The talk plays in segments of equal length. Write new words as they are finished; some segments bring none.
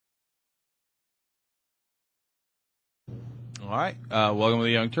All right. Welcome to the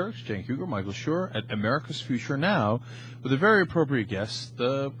Young Turks. Cenk and Michael Schur at America's Future Now with a very appropriate guest,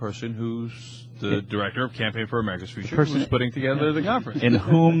 the person who's the director of Campaign for America's Future, who's putting together the conference. In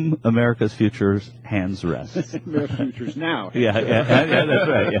whom America's Future's hands rest. America's Future's now. Yeah, that's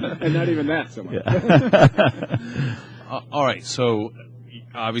right. Yeah. And not even that so much. Yeah. All right. So,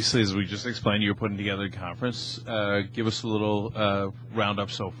 obviously, as we just explained, you're putting together a conference. Give us a little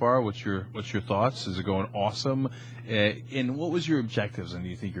roundup so far. What's your thoughts? Is it going awesome? And what was your objectives? And do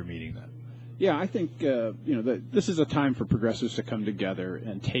you think you're meeting that? Yeah, I think this is a time for progressives to come together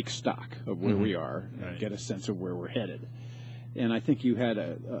and take stock of where we are and get a sense of where we're headed. And I think you have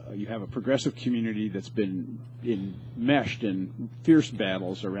a progressive community that's been enmeshed in fierce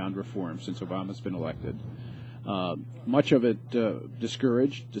battles around reform since Obama's been elected. Much of it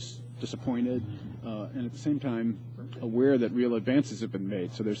discouraged, disappointed, and at the same time aware that real advances have been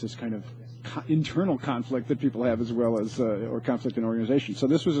made. So there's this kind of internal conflict that people have as well as or conflict in organizations. So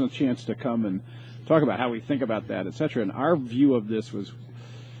this was a chance to come and talk about how we think about that, et cetera. And our view of this was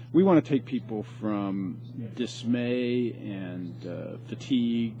we want to take people from dismay and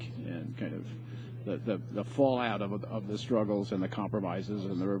fatigue and kind of the fallout of the struggles and the compromises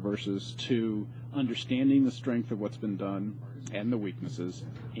and the reverses to understanding the strength of what's been done and the weaknesses,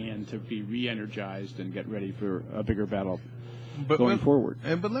 and to be re-energized and get ready for a bigger battle going forward.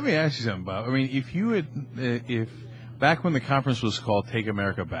 But let me ask you something, Bob. I mean, if back when the conference was called "Take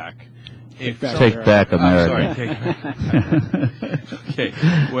America Back," Take Back America. Okay.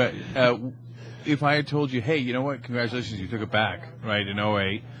 Well, if I had told you, hey, you know what? Congratulations, you took it back, right, in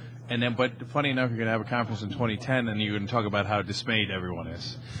 '08. And then, but funny enough, you're going to have a conference in 2010, and you're going to talk about how dismayed everyone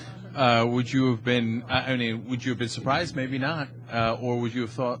is. Would you have been? I mean, would you have been surprised? Maybe not. Or would you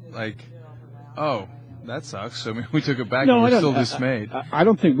have thought like, oh, that sucks. I mean, we took it back, and we're still dismayed. I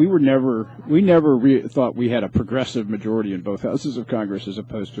don't think we never thought we had a progressive majority in both houses of Congress as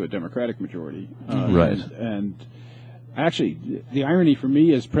opposed to a Democratic majority. Right. And actually, the irony for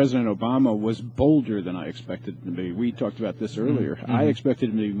me is President Obama was bolder than I expected him to be. We talked about this earlier. Mm-hmm. I expected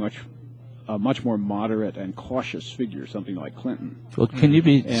him to be a much more moderate and cautious figure, something like Clinton. Well, can you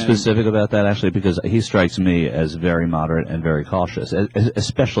be specific about that, actually? Because he strikes me as very moderate and very cautious,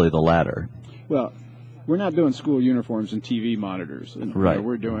 especially the latter. Well, we're not doing school uniforms and TV monitors. Right.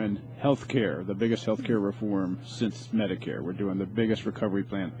 We're doing health care, the biggest health care reform since Medicare. We're doing the biggest recovery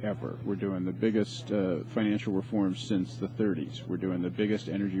plan ever. We're doing the biggest financial reform since the 30s. We're doing the biggest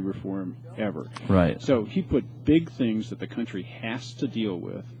energy reform ever. Right. So he put big things that the country has to deal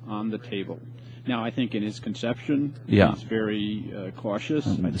with on the table. Now, I think in his conception, he's very cautious.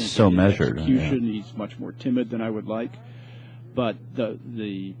 I think so in measured. Execution, he's much more timid than I would like. But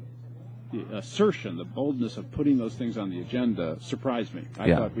the assertion, the boldness of putting those things on the agenda surprised me.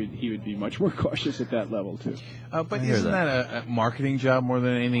 I thought he would be much more cautious at that level, too. But isn't that a marketing job more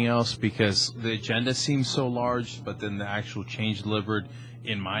than anything else? Because the agenda seems so large, but then the actual change delivered,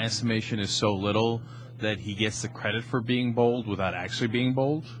 in my estimation, is so little that he gets the credit for being bold without actually being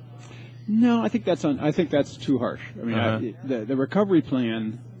bold? No, I think that's too harsh. I mean, the recovery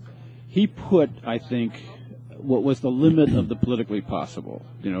plan, he put, I think, what was the limit of the politically possible,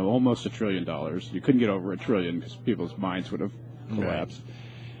 almost $1 trillion. You couldn't get over $1 trillion because people's minds would have collapsed.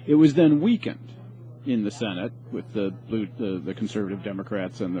 Right. It was then weakened in the Senate with the conservative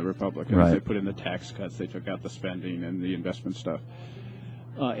Democrats and the Republicans. Right. They put in the tax cuts, they took out the spending and the investment stuff,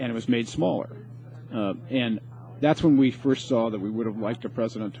 and it was made smaller. And that's when we first saw that we would have liked a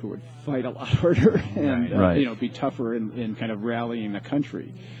president who would fight a lot harder and be tougher in kind of rallying the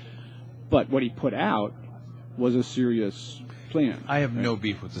country. But what he put out was a serious plan. I have no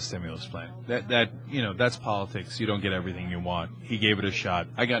beef with the stimulus plan. That's politics. You don't get everything you want. He gave it a shot.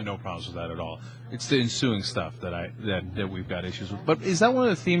 I got no problems with that at all. It's the ensuing stuff that we've got issues with. But is that one of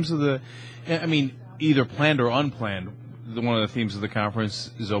the themes of either planned or unplanned? One of the themes of the conference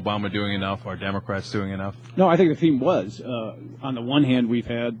is Obama doing enough? Are Democrats doing enough? No, I think the theme was on the one hand we've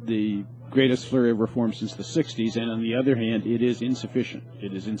had the greatest flurry of reform since the 60s, and on the other hand it is insufficient.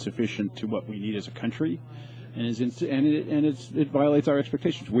 It is insufficient to what we need as a country. And it violates our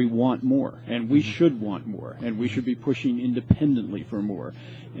expectations. We want more, and we should want more, and we should be pushing independently for more.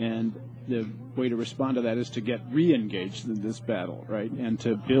 And the way to respond to that is to get re-engaged in this battle, right, and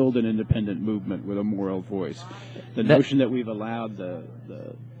to build an independent movement with a moral voice. The notion that we've allowed the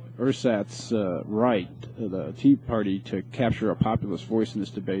ersatz right, the Tea Party, to capture a populist voice in this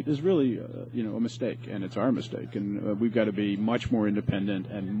debate is really, a mistake, and it's our mistake. And we've got to be much more independent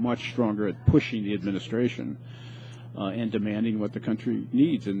and much stronger at pushing the administration and demanding what the country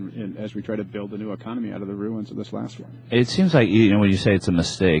needs, and as we try to build a new economy out of the ruins of this last one. It seems like when you say it's a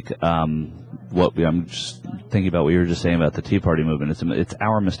mistake, I'm just thinking about what you were just saying about the Tea Party movement. It's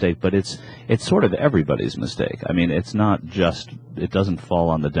our mistake, but it's sort of everybody's mistake. I mean, it's not just, it doesn't fall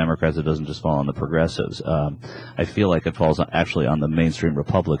on the Democrats. It doesn't just fall on the progressives. I feel like it falls actually on the mainstream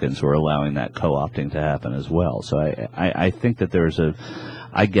Republicans who are allowing that co-opting to happen as well. So I think that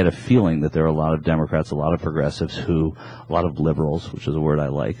I get a feeling that there are a lot of Democrats, a lot of progressives a lot of liberals, which is a word I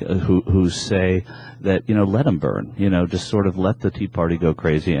like, who say that, let them burn, just sort of let the Tea Party go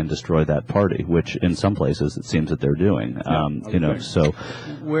crazy and destroy that party, which in some places it seems that they're doing, so.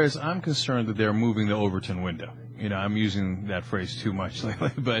 Whereas I'm concerned that they're moving the Overton window. I'm using that phrase too much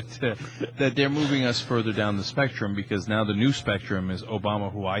lately, but that they're moving us further down the spectrum, because now the new spectrum is Obama,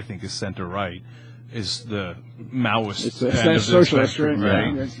 who I think is center-right, is the Maoist end of the spectrum,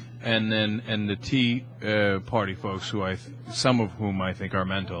 right? Yeah. And the Tea Party folks, some of whom I think are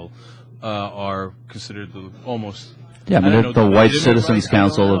mental, are considered almost. Yeah, I mean, the White Citizens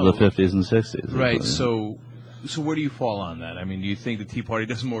Council of the 50s and 60s. Right. So where do you fall on that? I mean, do you think the Tea Party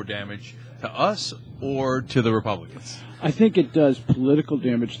does more damage to us or to the Republicans? I think it does political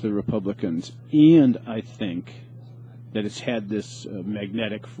damage to the Republicans, and I think that it's had this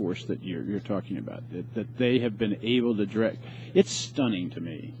magnetic force that you're talking about, that they have been able to direct. It's stunning to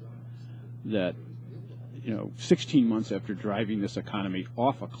me that, 16 months after driving this economy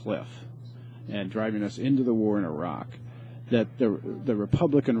off a cliff and driving us into the war in Iraq, that the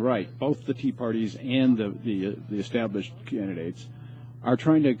Republican right, both the Tea Parties and the established candidates, are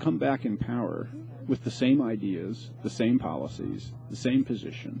trying to come back in power with the same ideas, the same policies, the same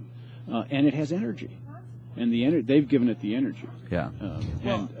position, and it has energy. And they've given it the energy. Yeah.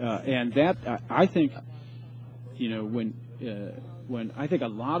 And that I think, when I think a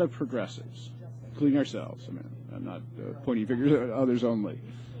lot of progressives, including ourselves, I mean, I'm not pointing fingers at others only,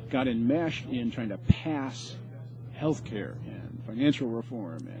 got enmeshed in trying to pass health care and financial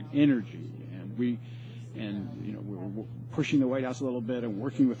reform and energy, and we're pushing the White House a little bit and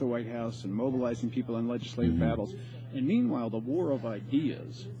working with the White House and mobilizing people in legislative battles. And meanwhile, the war of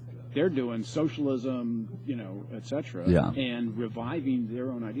ideas, they're doing socialism, et cetera, and reviving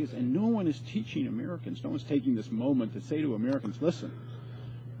their own ideas. And no one is teaching Americans, no one's taking this moment to say to Americans, listen,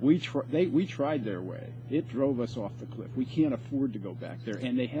 we tried their way. It drove us off the cliff. We can't afford to go back there.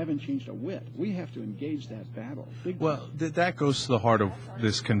 And they haven't changed a whit. We have to engage that battle. Well, that goes to the heart of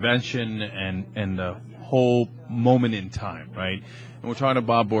this convention and the whole moment in time, right? And we're talking to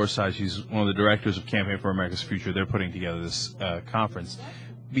Bob Borosage. He's one of the directors of Campaign for America's Future. They're putting together this conference.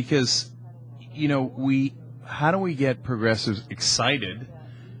 Because, how do we get progressives excited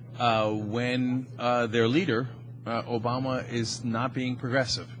when their leader, Obama, is not being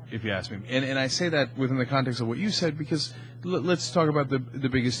progressive, if you ask me? And I say that within the context of what you said, because let's talk about the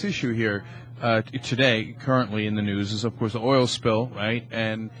biggest issue here today, currently in the news, is, of course, the oil spill, right?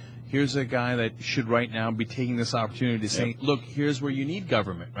 And here's a guy that should right now be taking this opportunity to say, look, here's where you need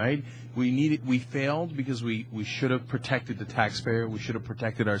government, right? We failed because we should have protected the taxpayer, we should have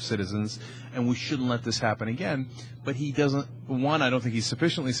protected our citizens, and we shouldn't let this happen again. But he doesn't, one, I don't think he's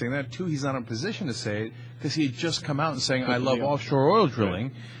sufficiently saying that. Two, he's not in a position to say it because he had just come out and saying, I love offshore oil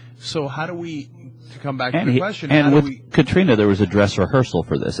drilling. So how do we, to come back to the question, and with Katrina, there was a dress rehearsal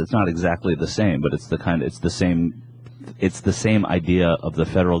for this. It's not exactly the same, but it's the same idea of the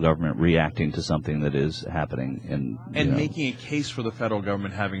federal government reacting to something that is happening making a case for the federal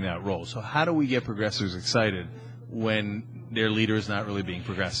government having that role. So how do we get progressives excited when their leader is not really being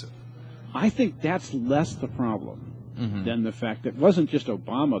progressive? I think that's less the problem than the fact that it wasn't just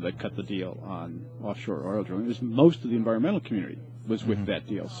Obama that cut the deal on offshore oil drilling. It was most of the environmental community was with that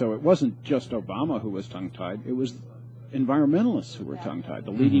deal. So it wasn't just Obama who was tongue-tied. It was environmentalists who were tongue-tied.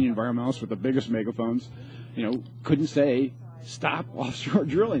 The leading environmentalists with the biggest megaphones, couldn't say, stop offshore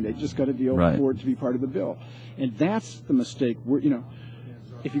drilling. They just got a deal for it to be part of the bill. And that's the mistake.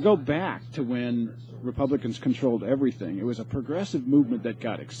 If you go back to when Republicans controlled everything, it was a progressive movement that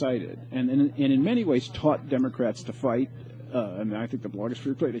got excited and in many ways taught Democrats to fight. And I think the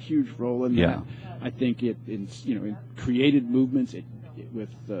blogosphere played a huge role in that. I think it created movements. With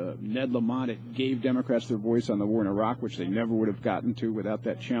Ned Lamont, it gave Democrats their voice on the war in Iraq, which they never would have gotten to without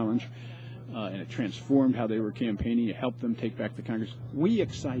that challenge. And it transformed how they were campaigning. It helped them take back the Congress. We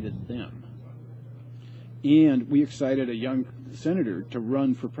excited them. And we excited a young senator to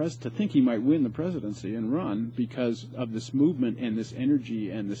run for president, to think he might win the presidency and run because of this movement and this energy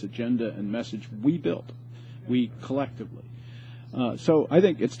and this agenda and message we built, we collectively. So I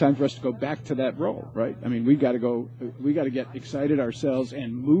think it's time for us to go back to that role, right? I mean, we got to get excited ourselves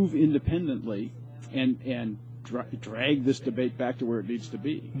and move independently and drag this debate back to where it needs to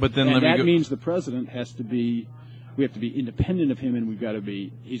be. But then and that means the president has to be we have to be independent of him, and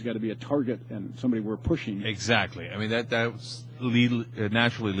he's got to be a target and somebody we're pushing. Exactly. I mean, that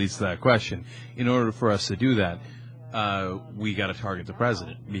naturally leads to that question. In order for us to do that, we got to target the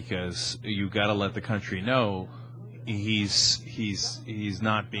president, because you got to let the country know he's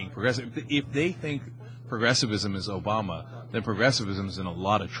not being progressive. If they think progressivism is Obama, then progressivism is in a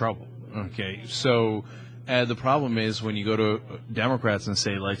lot of trouble. Okay, so the problem is when you go to Democrats and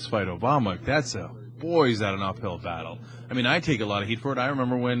say, let's fight Obama, is that an uphill battle. I mean, I take a lot of heat for it. I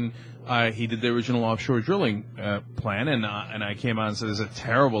remember when he did the original offshore drilling plan, and I came out and said it's a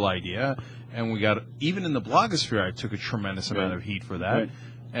terrible idea, and we got, even in the blogosphere, I took a tremendous amount of heat for that.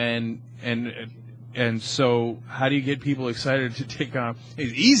 Right. And so, how do you get people excited to take on?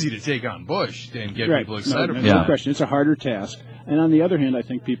 It's easy to take on Bush and get people excited. No question. It's a harder task. And on the other hand, I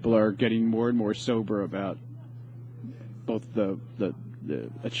think people are getting more and more sober about both the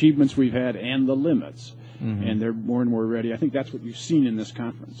achievements we've had and the limits, and they're more and more ready. I think that's what you've seen in this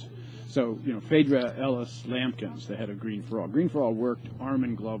conference. So, Phaedra Ellis Lampkins, the head of Green for All. Green for All worked arm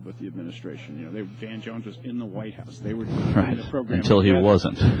in glove with the administration. Van Jones was in the White House. They were putting the program until together. He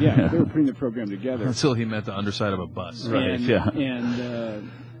wasn't. Yeah, they were putting the program together until he met the underside of a bus. Right.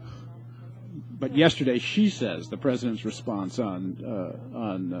 But yesterday, she says the president's response on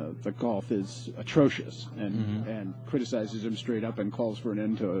the Gulf is atrocious, and criticizes him straight up and calls for an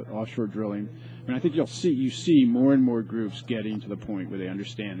end to offshore drilling. And I think you see more and more groups getting to the point where they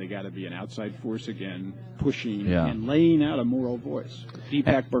understand they got to be an outside force again, pushing and laying out a moral voice.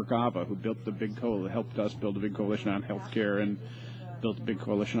 Deepak Bhargava, who built the big helped us build a big coalition on health care and built a big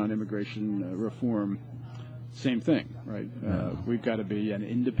coalition on immigration reform. Same thing, right? We've got to be an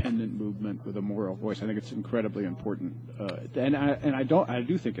independent movement with a moral voice. I think it's incredibly important, and I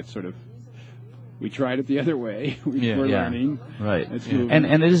do think it's sort of, we tried it the other way. We're learning, right? And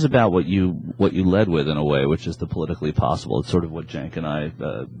it is about what you led with, in a way, which is the politically possible. It's sort of what Cenk and I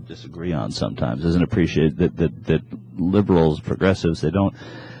disagree on sometimes. Doesn't appreciate that liberals, progressives, they don't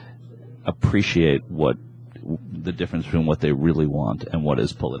appreciate the difference between what they really want and what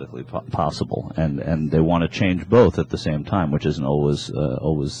is politically possible, and they want to change both at the same time, which isn't always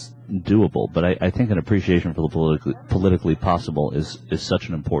doable. But I think an appreciation for the politically possible is such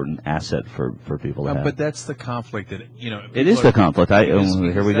an important asset for people to have. But that's the conflict that it is the conflict.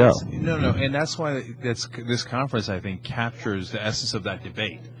 Here we go. No, and that's why this conference, I think, captures the essence of that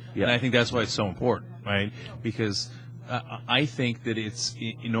debate, and I think that's why it's so important, right? Because I think that it's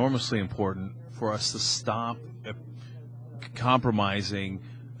enormously important for us to stop compromising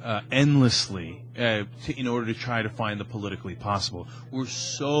endlessly in order to try to find the politically possible. We're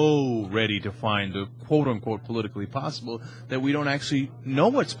so ready to find the quote-unquote politically possible that we don't actually know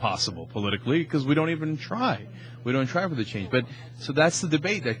what's possible politically, because we don't even try. We don't try for the change. So that's the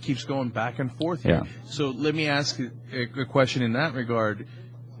debate that keeps going back and forth here. So let me ask a question in that regard.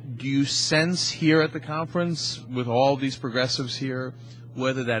 Do you sense here at the conference, with all these progressives here,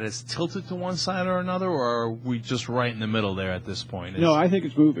 whether that is tilted to one side or another, or are we just right in the middle there at this point? No, I think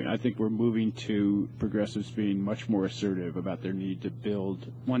it's moving. I think we're moving to progressives being much more assertive about their need to build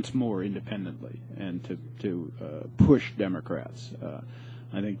once more independently and to push Democrats.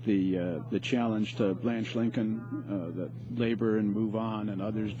 I think the challenge to Blanche Lincoln, that Labor and Move On and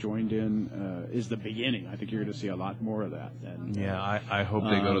others joined in, is the beginning. I think you're going to see a lot more of that. And, I hope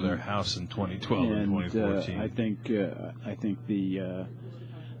they go to their house in 2012 and 2014. I think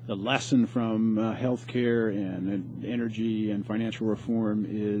the lesson from healthcare and energy and financial reform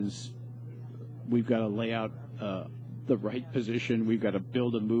is we've got to lay out the right position. We've got to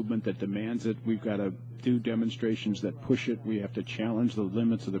build a movement that demands it. We've got to do demonstrations that push it. We have to challenge the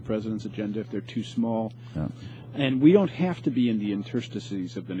limits of the president's agenda if they're too small. And we don't have to be in the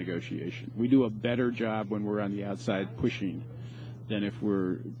interstices of the negotiation. We do a better job when we're on the outside pushing than if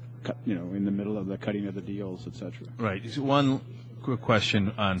we're in the middle of the cutting of the deals, et cetera. Right. One quick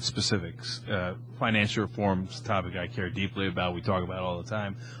question on specifics. Financial reform's a topic I care deeply about. We talk about it all the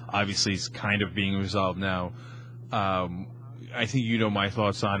time. Obviously, it's kind of being resolved now. I think you know my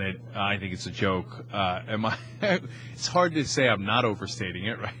thoughts on it. I think it's a joke. It's hard to say I'm not overstating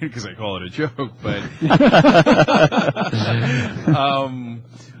it, right? Because I call it a joke. But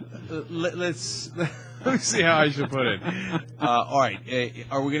let's see how I should put it. All right.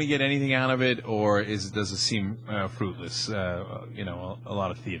 Are we going to get anything out of it, or does it seem fruitless? A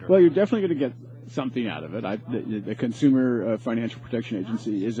lot of theater. Well, you're definitely going to get something out of it. The Consumer Financial Protection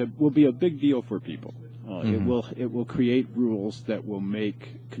Agency will be a big deal for people. It will create rules that will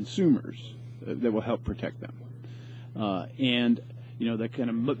make consumers that will help protect them.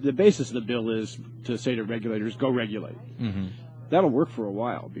 The basis of the bill is to say to regulators, go regulate. that'll work for a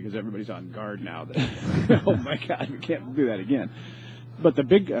while because everybody's on guard now. That oh my God, we can't do that again. But the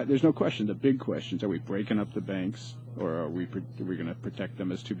big, there's no question. The big questions: are we breaking up the banks, or are we going to protect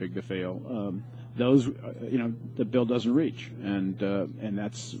them as too big to fail? Those, the bill doesn't reach, and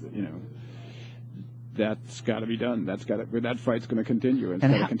that's that's got to be done. That fight's going to continue. And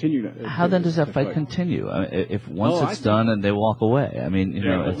how, continue. How then does that fight continue? I mean, if once it's done and they walk away, I mean,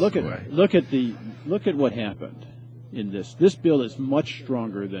 look at what happened in this. This bill is much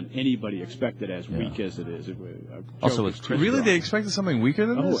stronger than anybody expected, as weak as it is. Also, it's really they expected something weaker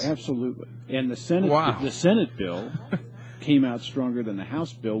than this? Oh, absolutely. And the Senate bill came out stronger than the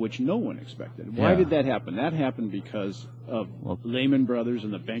House bill, which no one expected. Why did that happen? That happened because of Lehman Brothers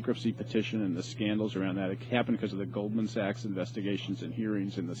and the bankruptcy petition and the scandals around that. It happened because of the Goldman Sachs investigations and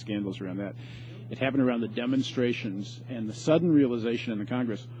hearings and the scandals around that. It happened around the demonstrations and the sudden realization in the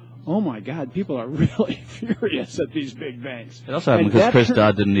Congress, oh my God, people are really furious at these big banks. It also happened because Chris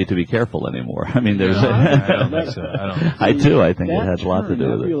Dodd didn't need to be careful anymore. I mean, there's. I don't think so. I do. I think it had a lot to do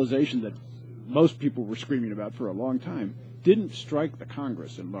with it. That realization that most people were screaming about for a long time didn't strike the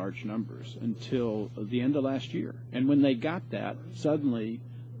Congress in large numbers until the end of last year. And when they got that, suddenly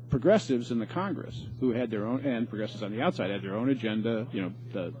progressives in the Congress, who had their own, and progressives on the outside had their own agenda,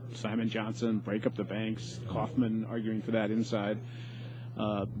 the Simon Johnson, break up the banks, Kaufman arguing for that inside,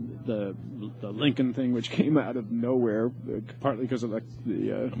 the Lincoln thing, which came out of nowhere, partly because of the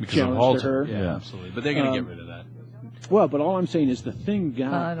challenge to her. Yeah, absolutely. But they're going to get rid of that. Well, but all I'm saying is the thing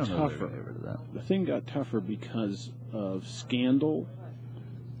got tougher. The thing got tougher because of scandal,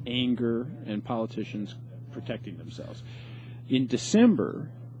 anger, and politicians protecting themselves. In December,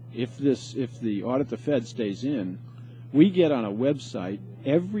 if the audit the Fed stays in, we get on a website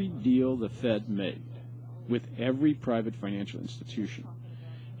every deal the Fed made with every private financial institution.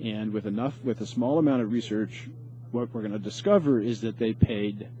 And with a small amount of research, what we're going to discover is that they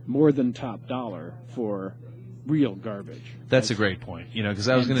paid more than top dollar for real garbage. That's a great point. Because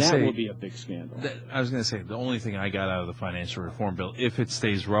I was going to say that will be a big scandal. I was going to say the only thing I got out of the financial reform bill, if it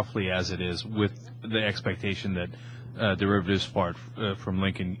stays roughly as it is, with the expectation that derivatives part from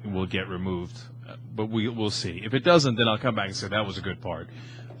Lincoln will get removed, but we'll see. If it doesn't, then I'll come back and say that was a good part.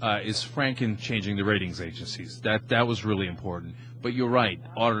 Is Franken changing the ratings agencies? That was really important. But you're right.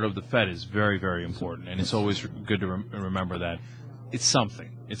 Audit of the Fed is very, very important, and it's always good to remember that. It's something.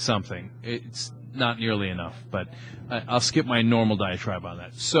 It's not nearly enough, but I'll skip my normal diatribe on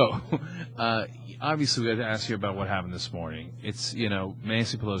that. So, obviously, we had to ask you about what happened this morning. It's,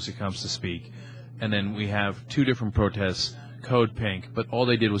 Nancy Pelosi comes to speak, and then we have two different protests, Code Pink, but all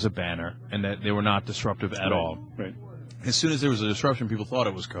they did was a banner, and that they were not disruptive at all. Right. As soon as there was a disruption, people thought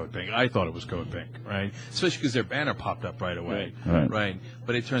it was Code Pink. I thought it was Code Pink, right? Especially because their banner popped up right away, right?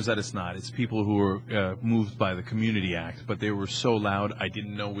 But it turns out it's not. It's people who were moved by the Community Act, but they were so loud I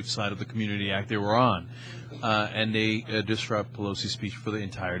didn't know which side of the Community Act they were on. And they disrupt Pelosi's speech for the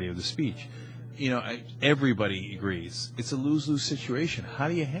entirety of the speech. Everybody agrees. It's a lose-lose situation. How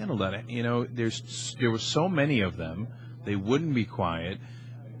do you handle that? There were so many of them. They wouldn't be quiet.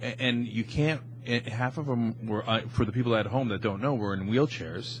 And you can't. Half of them were, for the people at home that don't know, were in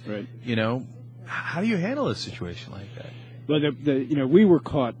wheelchairs. Right. How do you handle a situation like that? Well, we were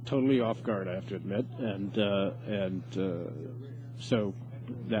caught totally off guard, I have to admit, and so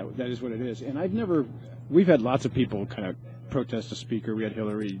that is what it is. And we've had lots of people kind of protest a speaker. We had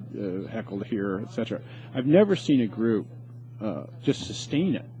Hillary heckled here, etc. I've never seen a group just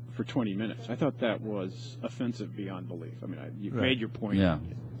sustain it for 20 minutes. I thought that was offensive beyond belief. I mean, you made your point. Yeah.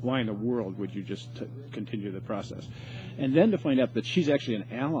 Why in the world would you just continue the process? And then to find out that she's actually an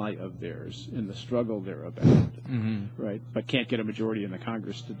ally of theirs in the struggle they're about, right? But can't get a majority in the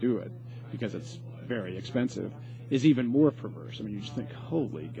Congress to do it because it's very expensive, is even more perverse. I mean, you just think,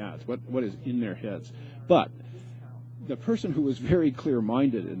 holy gods, what is in their heads? But the person who was very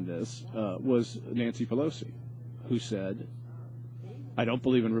clear-minded in this was Nancy Pelosi, who said, I don't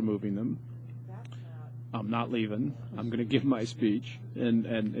believe in removing them. I'm not leaving. I'm going to give my speech,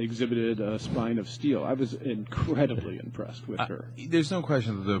 and exhibited a spine of steel. I was incredibly impressed with her. There's no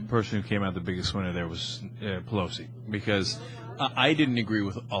question that the person who came out the biggest winner there was Pelosi, because I didn't agree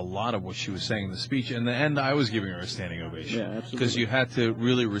with a lot of what she was saying in the speech. In the end, I was giving her a standing ovation. Yeah, absolutely. Because you had to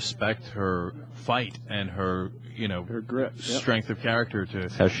really respect her fight and her, her grit, strength of character to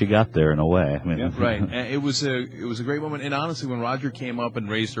how she got there in a way. I mean, right. And it was a great moment. And honestly, when Roger came up and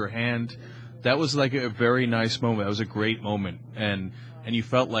raised her hand, that was like a very nice moment. That was a great moment, and you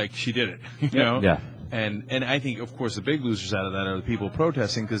felt like she did it, you know. Yeah. And I think, of course, the big losers out of that are the people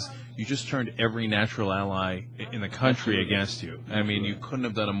protesting, because you just turned every natural ally in the country against you. I mean, you couldn't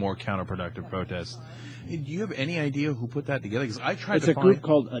have done a more counterproductive protest. Do you have any idea who put that together? Because I tried it's to a find... group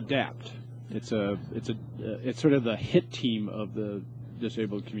called ADAPT. It's sort of the hit team of the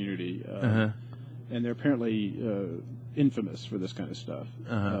disabled community, and they're apparently infamous for this kind of stuff.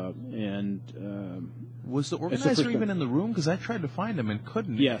 Was the organizer even in the room? Because I tried to find him and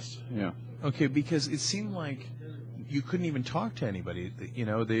couldn't. Yes. Yeah. Okay, because it seemed like you couldn't even talk to anybody. You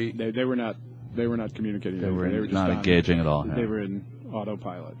know, they were not communicating. They were just not engaging at all. They were in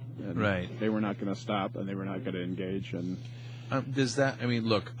autopilot. And right. They were not going to stop, and they were not going to engage. And does that? I mean,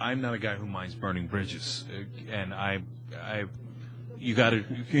 look, I'm not a guy who minds burning bridges, and you got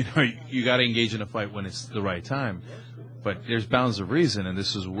to engage in a fight when it's the right time. But there's bounds of reason, and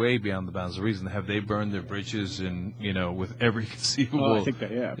this is way beyond the bounds of reason. Have they burned their bridges in, with every conceivable I think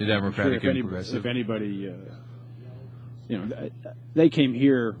they have. Democratic and progressive? If anybody, they came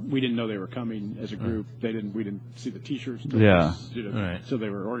here, we didn't know they were coming as a group. We didn't see the T-shirts. Yeah. Right. So they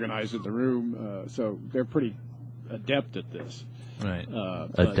were organized in the room. So they're pretty adept at this. Right.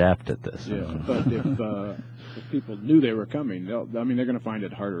 Adapt at this. Yeah. But if people knew they were coming, they're going to find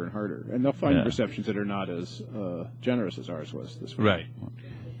it harder and harder, and they'll find receptions that are not as generous as ours was this week. Right.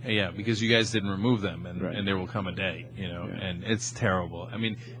 Yeah, because you guys didn't remove them, and there will come a day, and it's terrible. I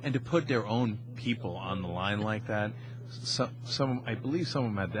mean, and to put their own people on the line like that, I believe some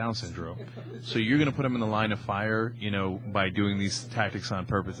of them had Down syndrome, so you're going to put them in the line of fire, by doing these tactics on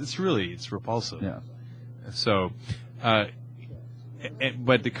purpose. It's repulsive. Yeah. So,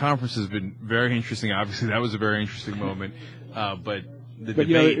 but the conference has been very interesting. Obviously, that was a very interesting moment. But the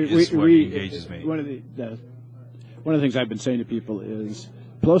debate is what engages me. One of the things I've been saying to people is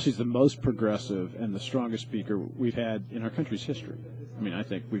Pelosi's the most progressive and the strongest speaker we've had in our country's history. I mean, I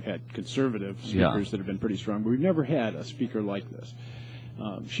think we've had conservative speakers that have been pretty strong, but we've never had a speaker like this.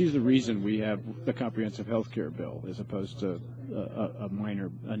 She's the reason we have the comprehensive health care bill as opposed to a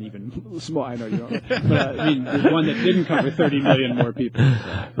minor, uneven, small, I know you don't, but I mean, the one that didn't cover 30 million more people.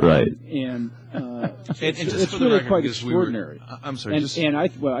 Right. And it's really record, quite extraordinary. I'm sorry. I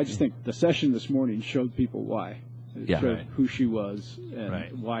just think the session this morning showed people why. It showed who she was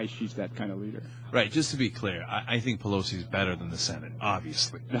and why she's that kind of leader. Right. Just to be clear, I think Pelosi's better than the Senate,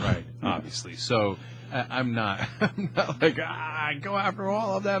 obviously. Right. Obviously. So I'm not like, go after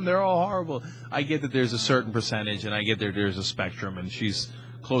all of them. They're all horrible. I get that there's a certain percentage, and I get that there's a spectrum, and she's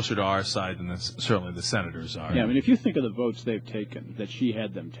closer to our side than certainly the senators are. Yeah, I mean, if you think of the votes they've taken, that she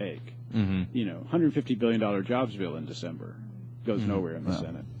had them take, $150 billion jobs bill in December goes nowhere in the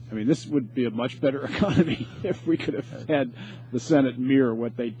Senate. I mean, this would be a much better economy if we could have had the Senate mirror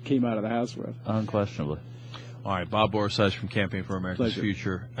what they came out of the House with. Unquestionably. All right, Bob Borosage from Campaign for America's Pleasure.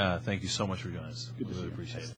 Future. Thank you so much for joining us. Good to see you. Appreciate it.